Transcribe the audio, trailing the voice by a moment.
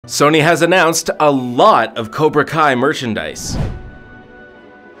Sony has announced a lot of Cobra Kai merchandise.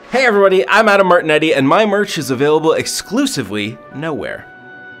 Hey everybody, I'm Adam Martinetti, and my merch is available exclusively nowhere.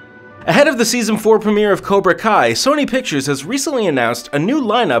 Ahead of the Season 4 premiere of Cobra Kai, Sony Pictures has recently announced a new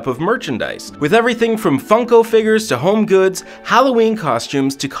lineup of merchandise, with everything from Funko figures to home goods, Halloween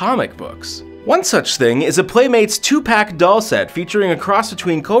costumes to comic books. One such thing is a Playmates 2-pack doll set featuring a cross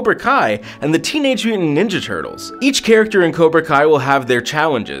between Cobra Kai and the Teenage Mutant Ninja Turtles. Each character in Cobra Kai will have their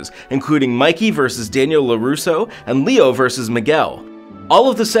challenges, including Mikey vs. Daniel LaRusso and Leo vs. Miguel. All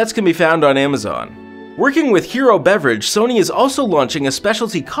of the sets can be found on Amazon. Working with Hero Beverage, Sony is also launching a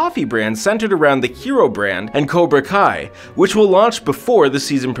specialty coffee brand centered around the Hero brand and Cobra Kai, which will launch before the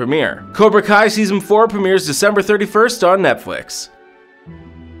season premiere. Cobra Kai Season 4 premieres December 31st on Netflix.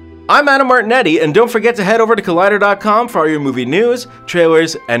 I'm Adam Martinetti, and don't forget to head over to Collider.com for all your movie news,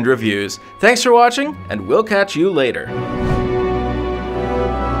 trailers, and reviews. Thanks for watching, and we'll catch you later.